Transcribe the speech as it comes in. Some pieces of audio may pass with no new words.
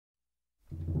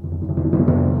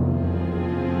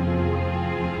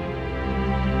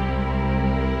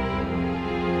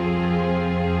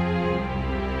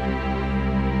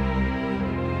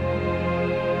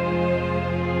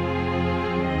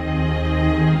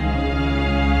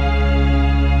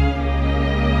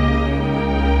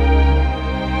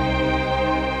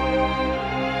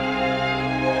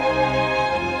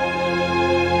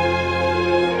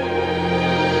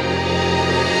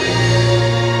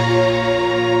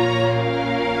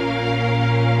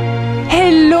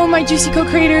my Juicy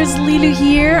Co-creators, Lilou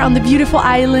here on the beautiful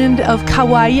island of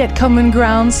Kauai at Common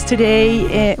Grounds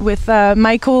today with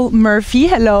Michael Murphy.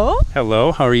 Hello.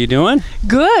 Hello, how are you doing?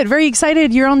 Good, very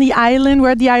excited. You're on the island, we're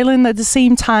at the island at the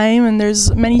same time, and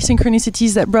there's many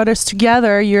synchronicities that brought us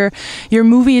together. Your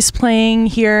movie is playing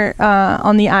here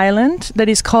on the island that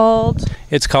is called...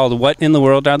 It's called What in the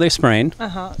World Are They Spraying?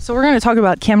 So we're going to talk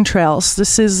about chemtrails.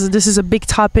 This is a big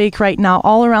topic right now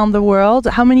all around the world.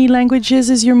 How many languages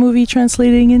is your movie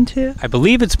translating into? I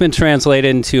believe it's been translated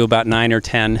into about 9 or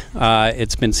 10.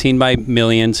 It's been seen by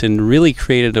millions and really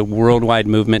created a worldwide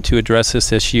movement to address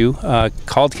this issue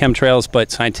called chemtrails,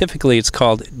 but scientifically it's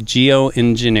called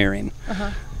geoengineering.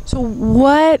 So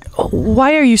why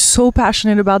are you so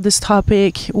passionate about this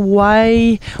topic?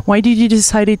 Why did you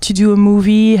decide to do a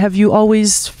movie? Have you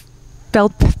always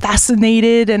felt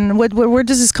fascinated, and where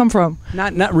does this come from?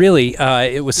 Not really.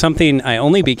 It was something I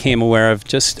only became aware of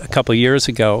just a couple of years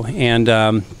ago, and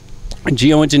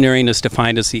geoengineering is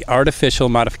defined as the artificial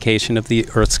modification of the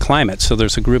Earth's climate. So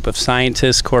there's a group of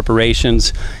scientists,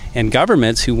 corporations, and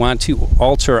governments who want to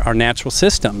alter our natural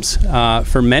systems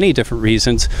for many different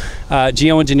reasons.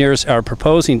 Geoengineers are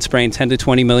proposing spraying 10 to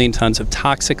 20 million tons of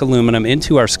toxic aluminum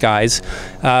into our skies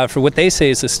for what they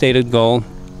say is the stated goal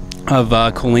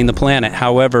of cooling the planet.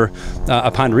 However,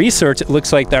 upon research, it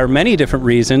looks like there are many different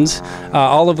reasons,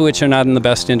 all of which are not in the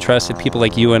best interest of people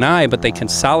like you and I, but they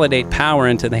consolidate power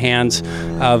into the hands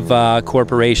of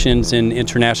corporations and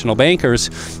international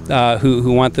bankers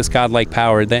who want this godlike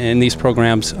power, and these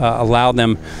programs allow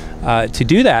them to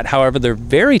do that. However, they're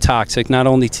very toxic, not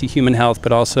only to human health,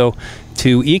 but also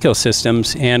to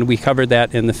ecosystems, and we covered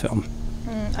that in the film.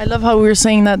 I love how we were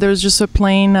saying that there's just a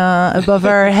plane above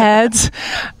our heads.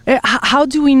 How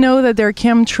do we know that they're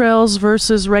chemtrails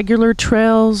versus regular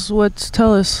trails?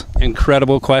 Tell us.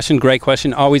 Incredible question, great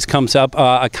question. Always comes up.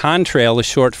 A contrail is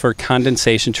short for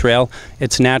condensation trail.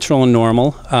 It's natural and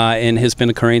normal and has been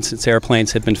occurring since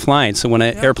airplanes have been flying. So when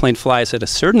an airplane flies at a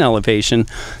certain elevation,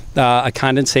 a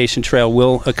condensation trail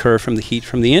will occur from the heat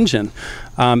from the engine.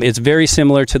 It's very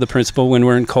similar to the principle when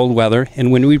we're in cold weather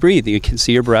and when we breathe. You can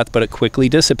see your breath, but it quickly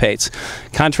dissipates.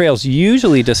 Contrails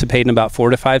usually dissipate in about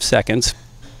 4 to 5 seconds.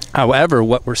 However,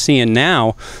 what we're seeing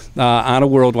now on a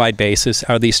worldwide basis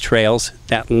are these trails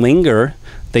that linger.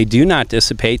 They do not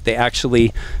dissipate. They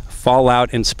actually fall out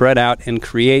and spread out and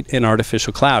create an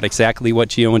artificial cloud, exactly what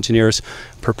geoengineers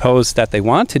propose that they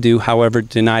want to do, however,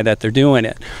 deny that they're doing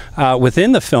it.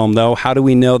 Within the film, though, how do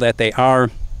we know that they are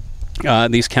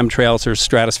these chemtrails or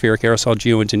stratospheric aerosol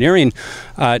geoengineering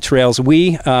trails?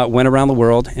 We went around the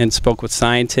world and spoke with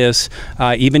scientists,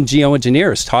 even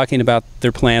geoengineers, talking about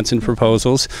their plans and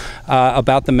proposals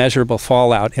about the measurable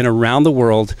fallout. And around the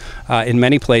world, in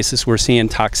many places, we're seeing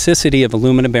toxicity of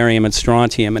aluminum, barium, and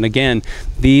strontium. And again,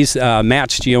 these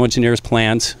match geoengineers'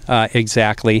 plans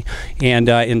exactly. And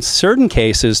in certain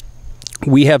cases,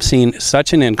 we have seen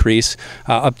such an increase,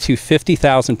 up to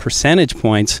 50,000 percentage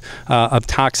points of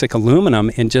toxic aluminum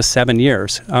in just 7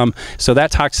 years. So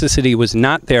that toxicity was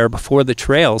not there before the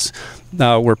trails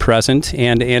were present.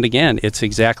 And again, it's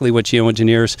exactly what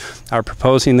geoengineers are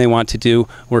proposing they want to do.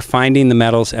 We're finding the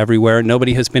metals everywhere.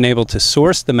 Nobody has been able to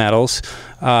source the metals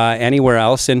anywhere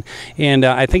else. And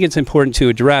I think it's important to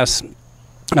address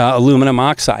aluminum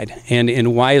oxide.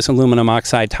 And why is aluminum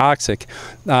oxide toxic?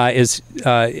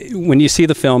 When you see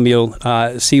the film, you'll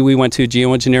see we went to a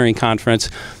geoengineering conference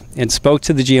and spoke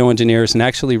to the geoengineers and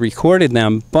actually recorded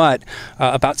them. But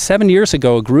about 7 years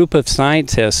ago, a group of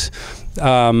scientists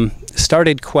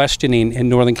started questioning in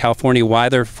Northern California why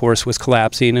their forest was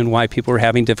collapsing and why people were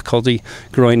having difficulty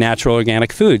growing natural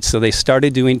organic foods. So they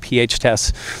started doing pH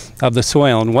tests of the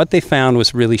soil, and what they found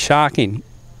was really shocking.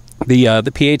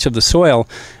 The pH of the soil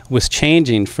was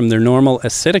changing from their normal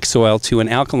acidic soil to an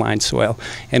alkaline soil.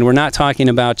 And we're not talking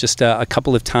about just a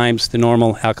couple of times the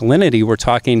normal alkalinity. We're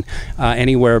talking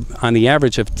anywhere on the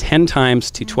average of 10 times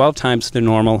to 12 times the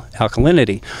normal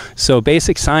alkalinity. So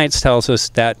basic science tells us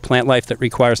that plant life that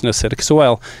requires an acidic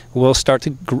soil will start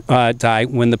to die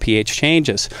when the pH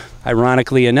changes.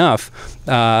 Ironically enough,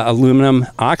 aluminum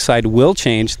oxide will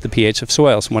change the pH of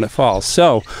soils when it falls.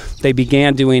 So they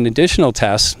began doing additional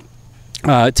tests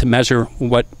to measure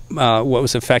what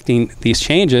was affecting these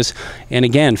changes, and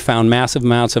again found massive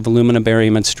amounts of aluminum,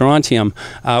 barium, and strontium,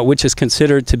 which is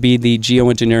considered to be the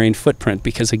geoengineering footprint,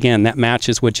 because again that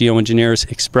matches what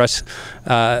geoengineers express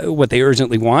what they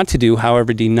urgently want to do,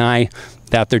 however deny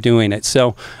that they're doing it.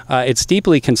 So it's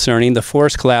deeply concerning. The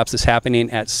forest collapse is happening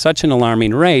at such an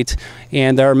alarming rate,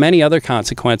 and there are many other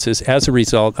consequences as a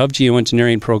result of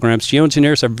geoengineering programs.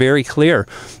 Geoengineers are very clear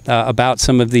about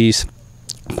some of these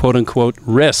quote-unquote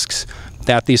risks,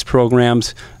 that these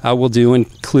programs will do,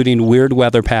 including weird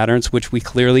weather patterns, which we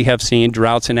clearly have seen,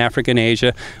 droughts in Africa and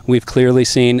Asia. We've clearly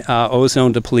seen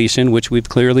ozone depletion, which we've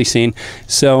clearly seen.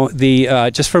 So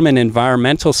just from an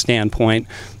environmental standpoint,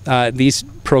 these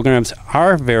programs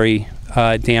are very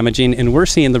damaging, and we're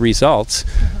seeing the results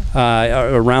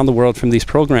around the world from these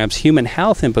programs. Human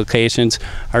health implications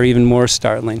are even more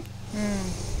startling.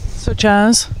 Such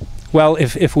as? Well,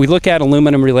 if we look at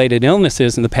aluminum-related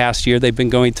illnesses in the past year, they've been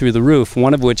going through the roof,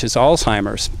 one of which is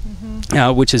Alzheimer's.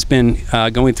 Which has been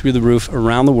going through the roof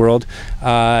around the world.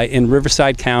 In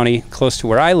Riverside County, close to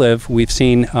where I live, we've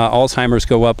seen Alzheimer's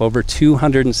go up over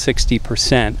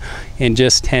 260% in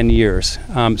just 10 years.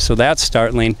 So that's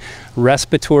startling.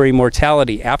 Respiratory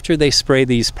mortality. After they spray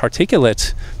these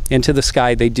particulates into the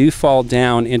sky, they do fall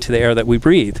down into the air that we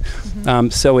breathe.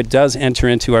 So it does enter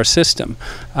into our system.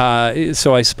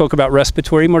 So I spoke about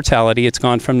respiratory mortality. It's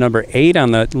gone from number 8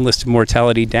 on the list of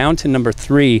mortality down to number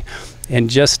 3 in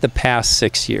just the past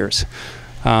 6 years.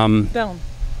 Down.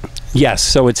 Yes,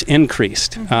 so it's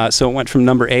increased. So it went from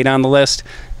number 8 on the list,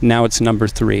 now it's number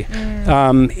 3.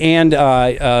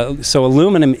 So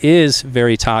aluminum is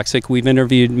very toxic. We've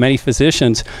interviewed many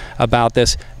physicians about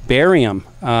this. Barium,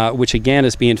 which again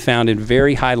is being found in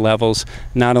very high levels,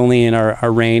 not only in our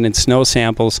rain and snow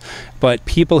samples, but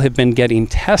people have been getting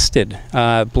tested,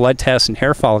 blood tests and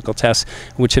hair follicle tests,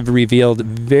 which have revealed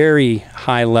very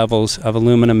high levels of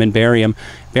aluminum and barium.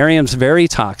 Barium's very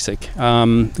toxic.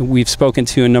 We've spoken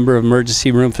to a number of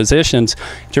emergency room physicians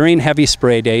during heavy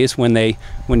spray days when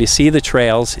you see the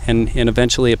trails and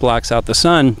eventually it blocks out the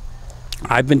sun.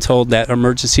 I've been told that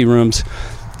emergency rooms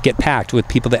get packed with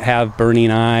people that have burning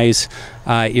eyes,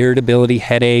 irritability,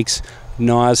 headaches,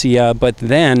 nausea, but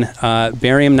then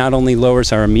barium not only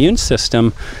lowers our immune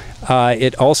system,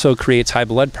 it also creates high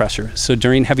blood pressure. So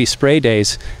during heavy spray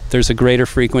days, there's a greater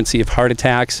frequency of heart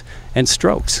attacks and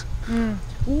strokes.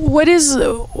 What is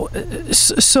so?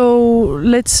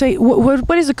 Let's say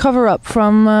what is the cover-up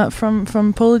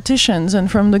from politicians and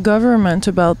from the government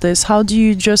about this? How do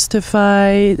you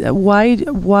justify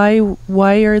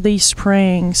why are they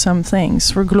spraying some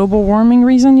things for global warming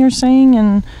reason? You're saying,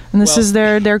 and this is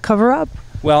their cover-up.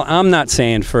 Well, I'm not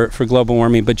saying for global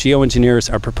warming, but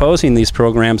geoengineers are proposing these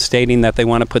programs, stating that they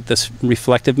want to put this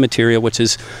reflective material, which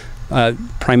is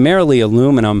primarily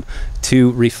aluminum,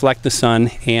 to reflect the sun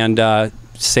and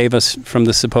save us from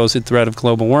the supposed threat of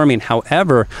global warming.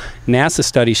 However, NASA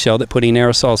studies show that putting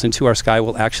aerosols into our sky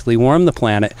will actually warm the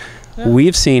planet.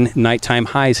 We've seen nighttime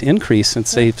highs increase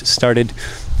since they've started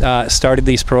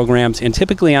these programs, and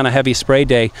typically on a heavy spray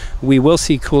day, we will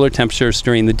see cooler temperatures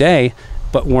during the day,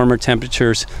 but warmer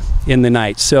temperatures in the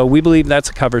night. So we believe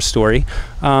that's a cover story.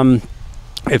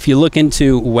 If you look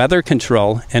into weather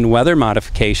control and weather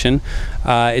modification,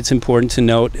 it's important to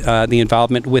note the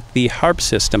involvement with the HAARP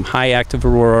system, High Active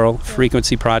Auroral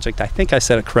Frequency Project, I think I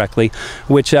said it correctly,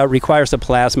 which requires a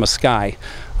plasma sky.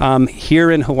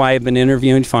 Here in Hawaii, I've been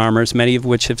interviewing farmers, many of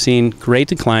which have seen great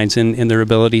declines in their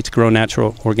ability to grow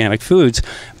natural organic foods,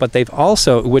 but they've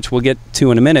also, which we'll get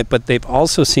to in a minute, but they've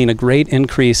also seen a great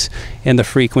increase in the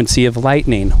frequency of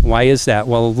lightning. Why is that?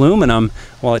 Well, aluminum,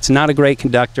 while it's not a great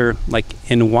conductor like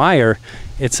in wire,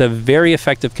 it's a very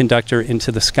effective conductor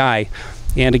into the sky.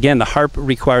 And again, the HAARP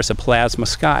requires a plasma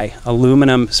sky.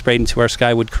 Aluminum sprayed into our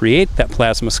sky would create that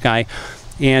plasma sky.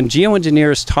 And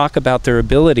geoengineers talk about their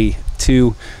ability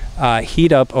to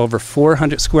heat up over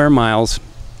 400 square miles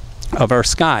of our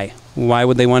sky. Why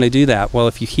would they want to do that? Well,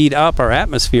 if you heat up our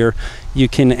atmosphere, you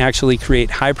can actually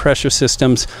create high pressure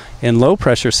systems and low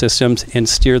pressure systems and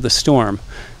steer the storm.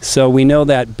 So we know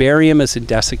that barium is a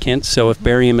desiccant, so if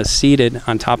barium is seated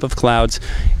on top of clouds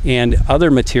and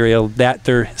other material that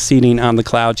they're seating on the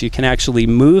clouds, you can actually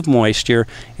move moisture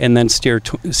and then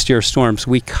steer storms.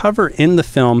 We cover in the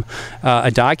film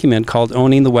a document called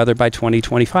Owning the Weather by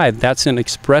 2025. That's an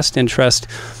expressed interest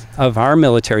of our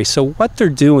military. So what they're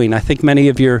doing, I think many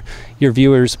of your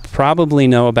viewers probably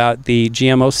know about the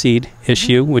GMO seed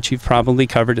issue, which you've probably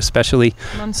covered, especially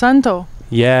Monsanto.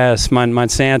 Yes,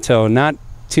 Monsanto. Not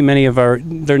too many of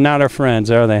they're not our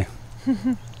friends, are they?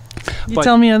 You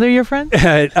tell me they're your friends?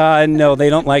 No, they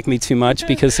don't like me too much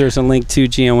because there's a link to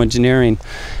geoengineering.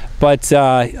 But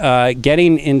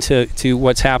getting into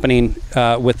what's happening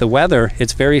with the weather,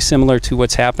 it's very similar to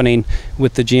what's happening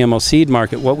with the GMO seed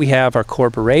market. What we have are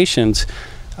corporations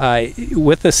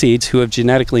with the seeds who have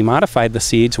genetically modified the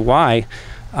seeds. Why?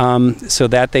 so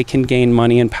that they can gain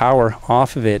money and power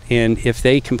off of it. And if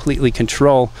they completely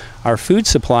control our food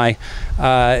supply,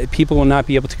 people will not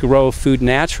be able to grow food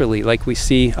naturally like we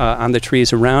see on the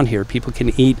trees around here. People can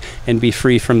eat and be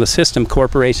free from the system.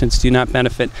 Corporations do not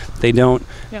benefit. They don't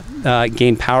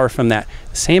gain power from that.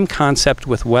 Same concept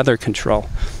with weather control.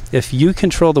 If you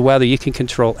control the weather, you can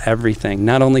control everything,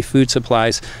 not only food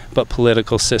supplies, but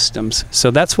political systems.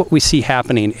 So that's what we see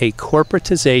happening, a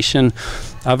corporatization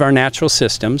of our natural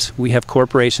systems. We have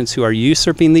corporations who are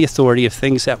usurping the authority of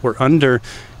things that were under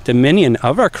dominion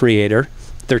of our Creator.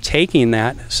 They're taking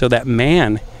that so that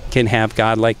man can have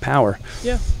godlike power.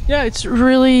 Yeah, it's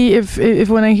really, if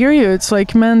when I hear you, it's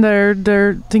like men,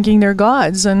 they're thinking they're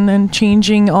gods and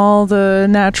changing all the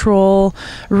natural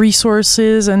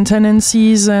resources and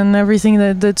tendencies and everything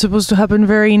that's supposed to happen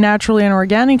very naturally and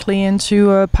organically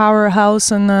into a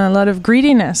powerhouse and a lot of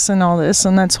greediness and all this,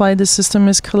 and that's why the system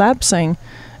is collapsing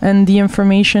and the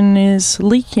information is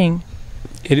leaking.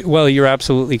 Well, you're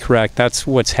absolutely correct. That's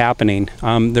what's happening.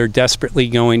 They're desperately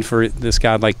going for this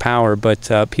godlike power,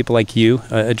 but people like you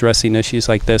addressing issues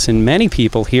like this, and many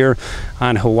people here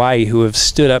on Hawaii who have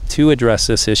stood up to address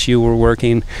this issue. We're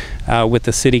working with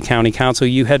the City County Council.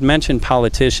 You had mentioned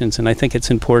politicians, and I think it's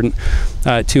important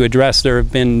to address. There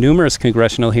have been numerous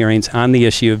congressional hearings on the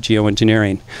issue of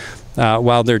geoengineering.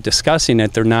 While they're discussing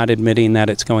it, they're not admitting that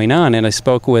it's going on. And I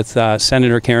spoke with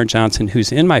Senator Karen Johnson,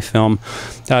 who's in my film,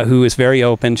 who is very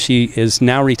open. She is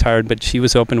now retired, but she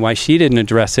was open why she didn't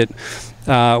address it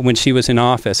when she was in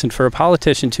office. And for a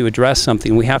politician to address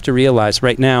something, we have to realize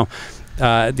right now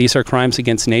these are crimes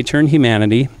against nature and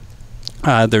humanity.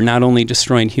 They're not only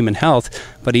destroying human health,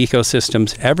 but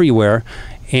ecosystems everywhere.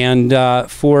 And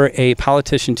for a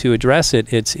politician to address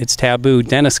it, it's taboo.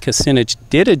 Dennis Kucinich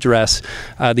did address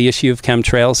the issue of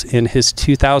chemtrails in his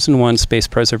 2001 Space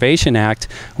Preservation Act,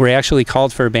 where he actually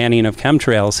called for a banning of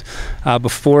chemtrails.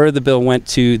 Before the bill went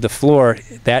to the floor,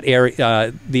 that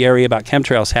area, the area about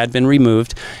chemtrails had been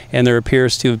removed, and there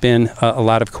appears to have been a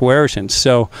lot of coercion.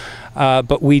 So,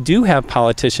 but we do have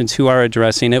politicians who are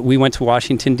addressing it. We went to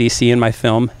Washington, D.C. in my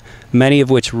film, many of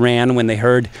which ran when they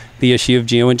heard the issue of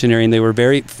geoengineering. They were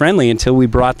very friendly until we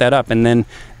brought that up, and then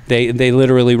they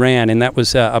literally ran, and that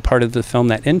was a part of the film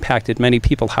that impacted many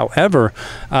people. However,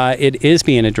 it is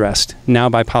being addressed now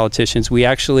by politicians. We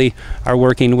actually are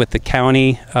working with the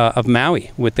county of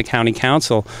Maui, with the county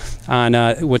council, on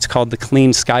what's called the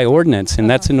Clean Sky Ordinance, and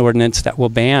that's an ordinance that will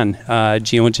ban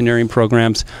geoengineering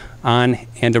programs on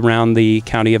and around the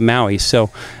county of Maui. So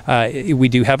we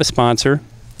do have a sponsor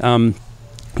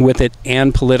with it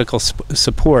and political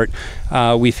support.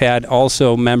 We've had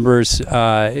also members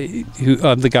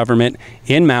of the government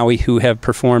in Maui who have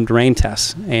performed rain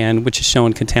tests, and which has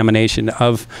shown contamination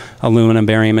of aluminum,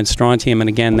 barium, and strontium. And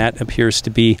again, that appears to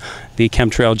be the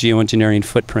chemtrail geoengineering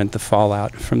footprint, the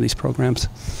fallout from these programs.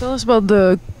 Tell us about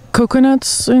the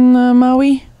coconuts in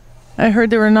Maui. I heard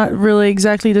they were not really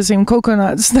exactly the same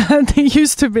coconuts that they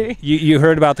used to be. You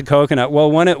heard about the coconut. Well,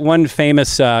 one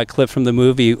famous clip from the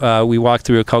movie, we walked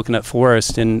through a coconut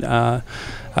forest, and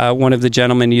one of the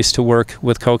gentlemen used to work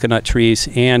with coconut trees.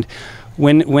 And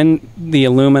when the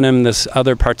aluminum, this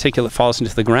other particulate, falls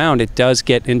into the ground, it does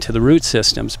get into the root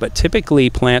systems. But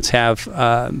typically plants have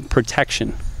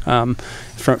protection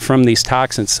from these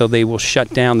toxins, so they will shut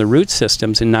down the root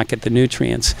systems and not get the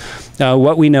nutrients.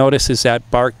 What we notice is that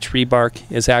tree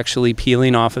bark is actually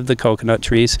peeling off of the coconut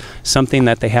trees, something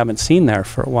that they haven't seen there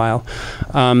for a while.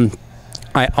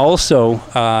 I also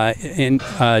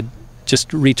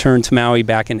just returned to Maui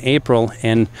back in April,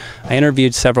 and I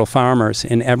interviewed several farmers,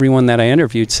 and everyone that I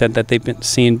interviewed said that they've been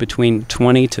seeing between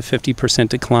 20 to 50%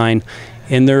 decline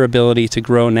in their ability to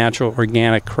grow natural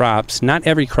organic crops. Not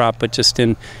every crop, but just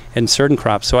in certain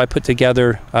crops. So I put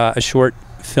together a short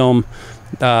film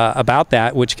about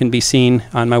that, which can be seen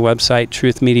on my website,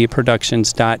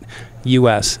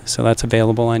 truthmediaproductions.us. So that's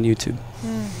available on YouTube.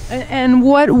 And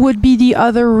what would be the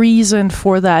other reason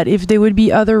for that? If there would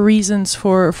be other reasons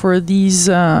for these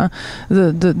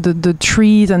the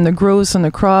trees and the growth and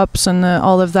the crops and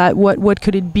all of that, what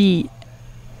could it be?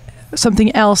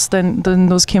 Something else than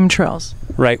those chemtrails?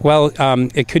 Right. Well,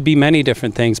 it could be many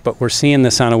different things, but we're seeing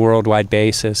this on a worldwide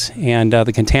basis, and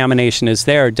the contamination is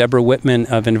there. Deborah Whitman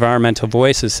of Environmental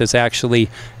Voices has actually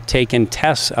taken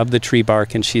tests of the tree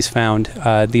bark, and she's found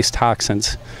these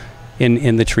toxins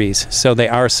in the trees. So they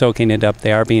are soaking it up.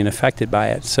 They are being affected by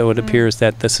it. So it appears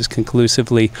that this is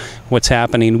conclusively what's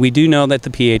happening. We do know that the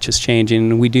pH is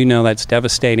changing, and we do know that's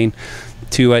devastating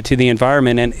to the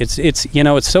environment. And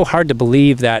it's so hard to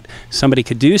believe that somebody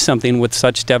could do something with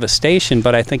such devastation.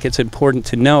 But I think it's important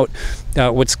to note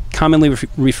what's commonly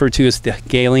referred to as the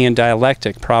Galilean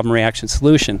dialectic, problem, reaction,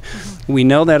 solution. We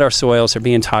know that our soils are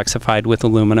being toxified with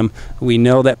aluminum. We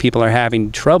know that people are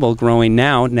having trouble growing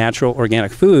now natural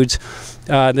organic foods.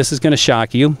 This is going to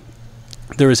shock you.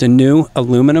 There is a new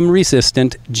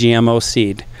aluminum-resistant GMO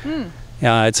seed.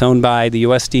 It's owned by the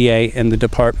USDA and the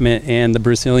department and the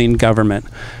Brazilian government.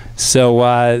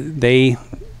 So they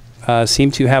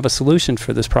seem to have a solution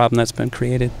for this problem that's been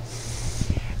created.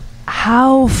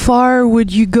 How far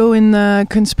would you go in the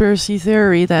conspiracy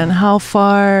theory then? How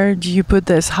far do you put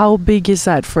this? How big is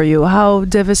that for you? How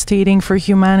devastating for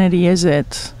humanity is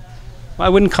it? I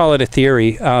wouldn't call it a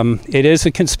theory. It is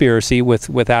a conspiracy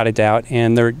without a doubt,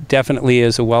 and there definitely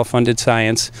is a well-funded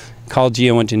science called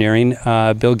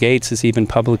geoengineering. Bill Gates is even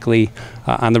publicly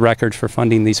on the record for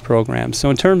funding these programs. So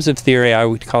in terms of theory, I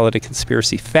would call it a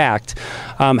conspiracy fact.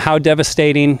 How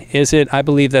devastating is it? I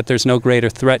believe that there's no greater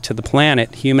threat to the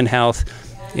planet, human health,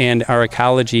 and our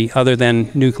ecology other than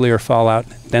nuclear fallout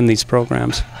than these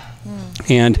programs.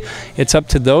 And it's up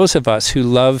to those of us who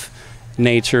love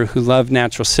nature, who love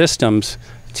natural systems,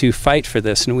 to fight for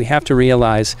this. And we have to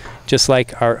realize, just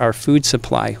like our food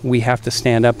supply, we have to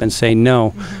stand up and say,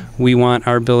 no, we want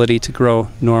our ability to grow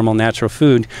normal, natural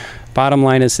food. Bottom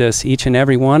line is this: each and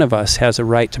every one of us has a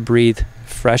right to breathe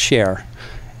fresh air.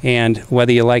 And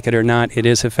whether you like it or not, it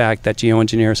is a fact that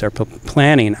geoengineers are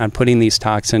planning on putting these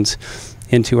toxins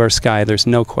into our sky. There's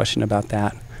no question about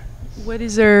that. What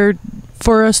is there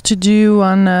for us to do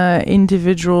on an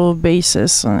individual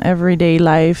basis, on everyday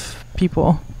life,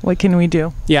 people? What can we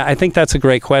do? Yeah, I think that's a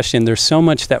great question. There's so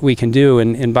much that we can do,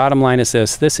 and bottom line is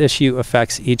this issue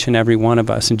affects each and every one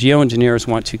of us, and geoengineers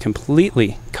want to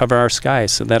completely cover our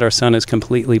skies so that our sun is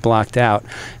completely blocked out.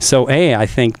 So I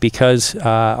think because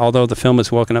although the film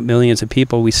has woken up millions of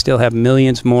people, we still have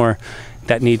millions more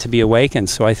that need to be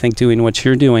awakened. So I think doing what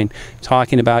you're doing,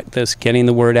 talking about this, getting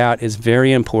the word out, is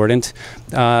very important.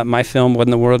 My film, What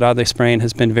in the World Are They Spraying?,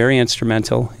 has been very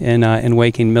instrumental in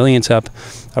waking millions up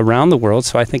around the world.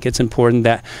 So I think it's important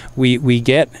that we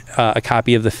get a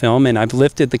copy of the film, and I've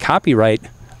lifted the copyright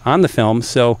on the film.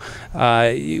 So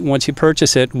once you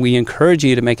purchase it, we encourage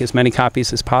you to make as many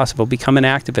copies as possible. Become an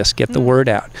activist. Get the word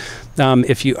out.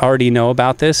 If you already know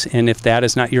about this, and if that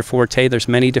is not your forte, there's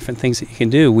many different things that you can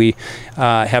do. We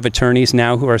have attorneys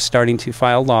now who are starting to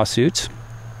file lawsuits.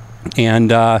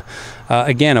 And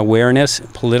again, awareness,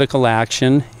 political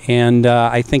action, and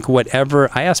I think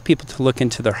I ask people to look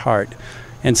into their heart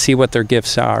and see what their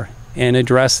gifts are and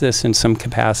address this in some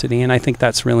capacity. And I think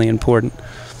that's really important.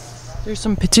 There's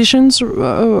some petitions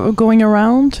going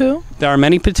around too? There are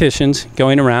many petitions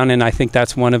going around, and I think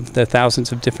that's one of the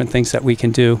thousands of different things that we can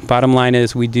do. Bottom line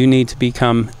is we do need to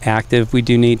become active. We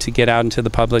do need to get out into the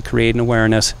public, create an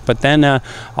awareness, but then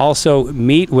also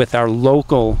meet with our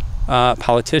local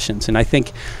politicians. And I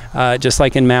think just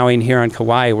like in Maui and here on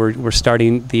Kauai, we're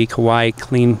starting the Kauai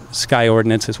Clean Sky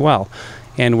Ordinance as well.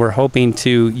 And we're hoping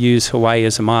to use Hawaii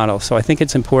as a model. So I think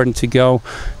it's important to go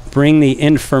bring the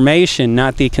information,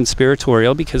 not the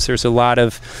conspiratorial, because there's a lot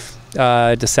of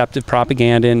deceptive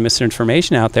propaganda and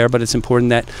misinformation out there, but it's important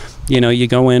that you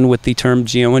go in with the term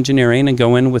geoengineering and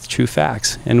go in with true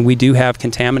facts. And we do have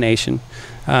contamination.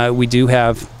 We do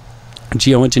have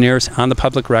geoengineers on the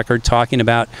public record talking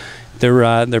about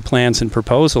their plans and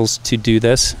proposals to do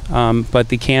this, but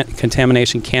the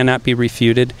contamination cannot be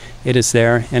refuted. It is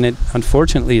there, and it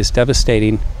unfortunately is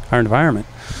devastating our environment.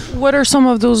 What are some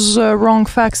of those wrong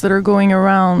facts that are going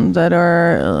around that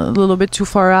are a little bit too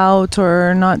far out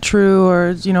or not true, or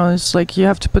it's like you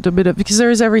have to put a bit of, because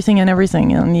there is everything and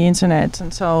everything on the internet,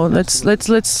 and so let's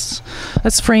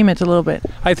frame it a little bit.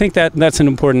 I think that's an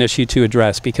important issue to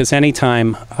address, because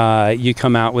anytime you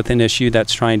come out with an issue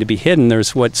that's trying to be hidden,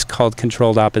 there's what's called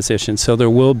controlled opposition. So there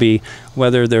will be,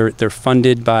 whether they're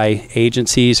funded by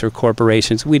agencies or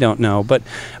corporations, we don't know, but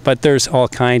there's all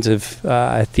kinds of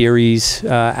theories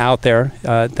out there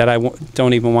that I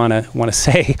don't even want to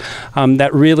say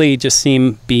that really just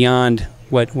seem beyond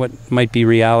what might be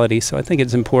reality. So I think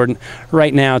it's important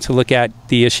right now to look at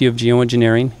the issue of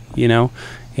geoengineering,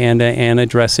 and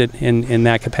address it in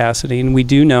that capacity. And we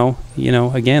do know,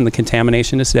 again, the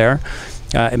contamination is there.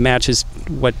 It matches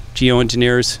what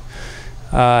geoengineers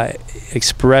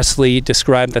expressly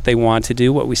describe that they want to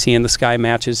do. What we see in the sky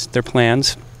matches their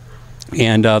plans.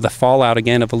 And the fallout,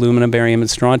 again, of aluminum, barium, and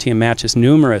strontium matches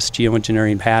numerous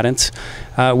geoengineering patents.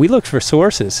 We looked for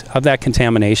sources of that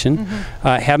contamination.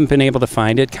 Haven't been able to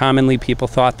find it. Commonly, people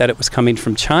thought that it was coming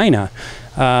from China.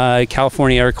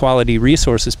 California Air Quality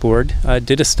Resources Board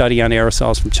did a study on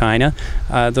aerosols from China.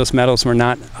 Those metals were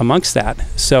not amongst that.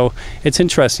 So it's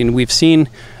interesting. We've seen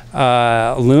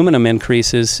aluminum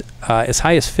increases as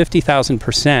high as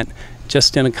 50,000%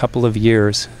 just in a couple of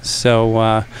years.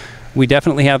 So we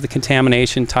definitely have the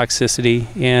contamination, toxicity,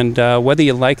 and whether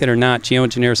you like it or not,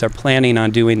 geoengineers are planning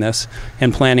on doing this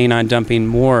and planning on dumping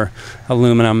more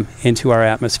aluminum into our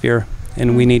atmosphere.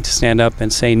 And we need to stand up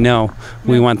and say, no,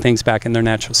 we want things back in their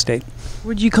natural state.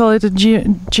 Would you call it a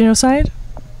genocide?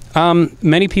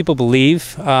 Many people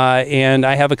believe, and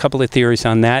I have a couple of theories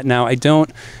on that. Now, I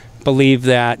don't believe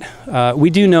that. We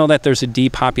do know that there's a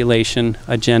depopulation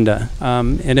agenda.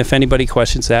 And if anybody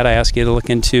questions that, I ask you to look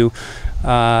into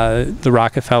the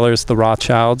Rockefellers, the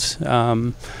Rothschilds,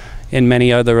 and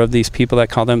many other of these people that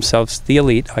call themselves the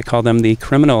elite. I call them the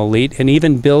criminal elite, and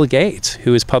even Bill Gates,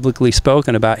 who has publicly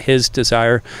spoken about his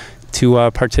desire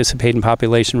to participate in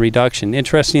population reduction.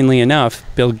 Interestingly enough,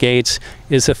 Bill Gates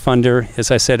is a funder,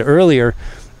 as I said earlier,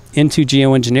 into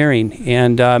geoengineering,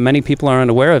 and many people aren't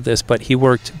aware of this, but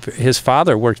his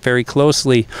father worked very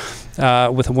closely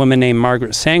with a woman named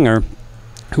Margaret Sanger,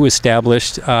 who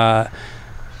established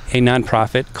a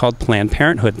nonprofit called Planned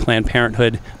Parenthood. Planned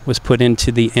Parenthood was put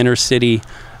into the inner city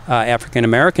African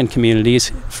American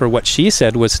communities for what she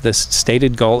said was the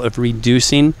stated goal of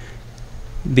reducing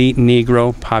the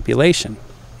Negro population.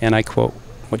 And I quote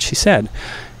what she said.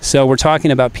 So we're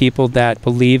talking about people that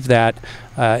believe that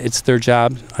it's their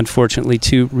job, unfortunately,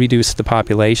 to reduce the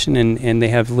population, and they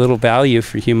have little value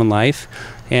for human life.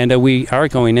 And we are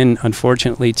going in,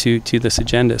 unfortunately, to this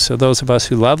agenda. So those of us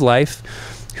who love life,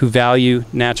 who value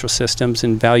natural systems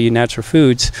and value natural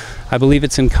foods, I believe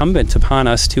it's incumbent upon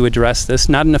us to address this,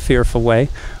 not in a fearful way,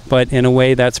 but in a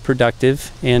way that's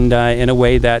productive and in a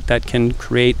way that can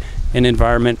create an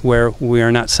environment where we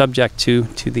are not subject to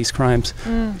these crimes.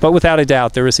 But without a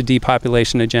doubt, there is a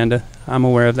depopulation agenda. I'm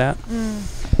aware of that.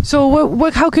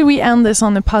 So how could we end this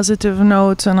on a positive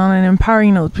note and on an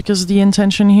empowering note? Because the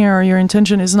intention here, or your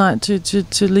intention, is not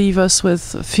to leave us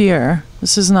with fear.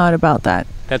 This is not about that.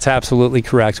 That's absolutely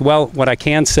correct. Well, what I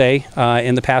can say,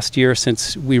 in the past year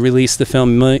since we released the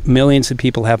film, millions of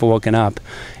people have woken up,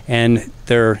 and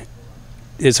there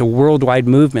is a worldwide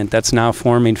movement that's now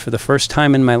forming for the first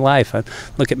time in my life. I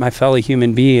look at my fellow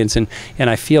human beings and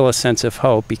I feel a sense of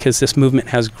hope, because this movement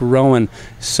has grown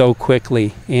so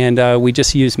quickly. And we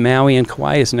just use Maui and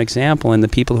Kauai as an example, and the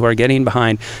people who are getting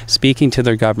behind, speaking to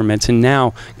their governments, and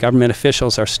now government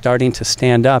officials are starting to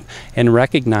stand up and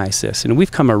recognize this. And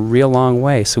we've come a real long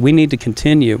way, so we need to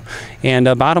continue. And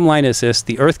bottom line is this: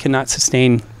 the Earth cannot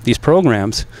sustain these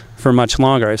programs for much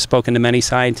longer. I've spoken to many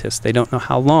scientists. They don't know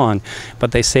how long,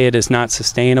 but they say it is not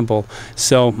sustainable.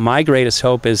 So my greatest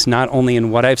hope is not only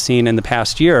in what I've seen in the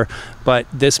past year, but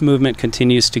this movement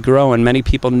continues to grow, and many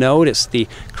people notice the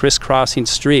crisscrossing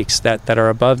streaks that are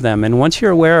above them. And once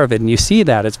you're aware of it and you see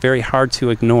that, it's very hard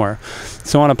to ignore.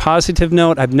 So on a positive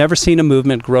note, I've never seen a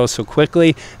movement grow so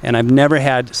quickly, and I've never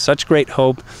had such great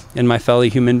hope in my fellow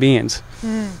human beings.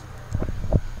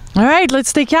 All right,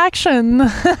 let's take action.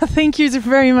 Thank you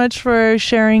very much for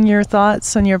sharing your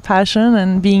thoughts and your passion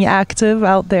and being active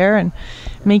out there and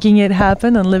making it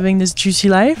happen and living this juicy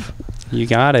life. You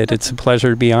got it. It's a pleasure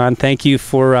to be on. Thank you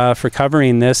for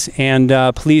covering this, and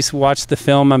please watch the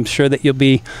film. I'm sure that you'll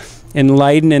be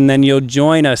enlightened, and then you'll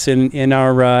join us in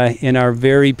our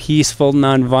very peaceful,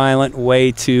 nonviolent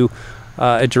way to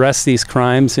address these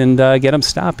crimes and get them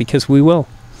stopped, because we will.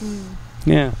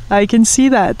 Yeah, I can see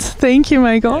that. Thank you,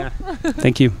 Michael. Yeah.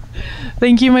 Thank you.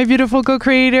 Thank you, my beautiful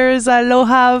co-creators.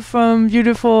 Aloha from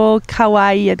beautiful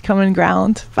Kauai at Common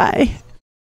Ground. Bye.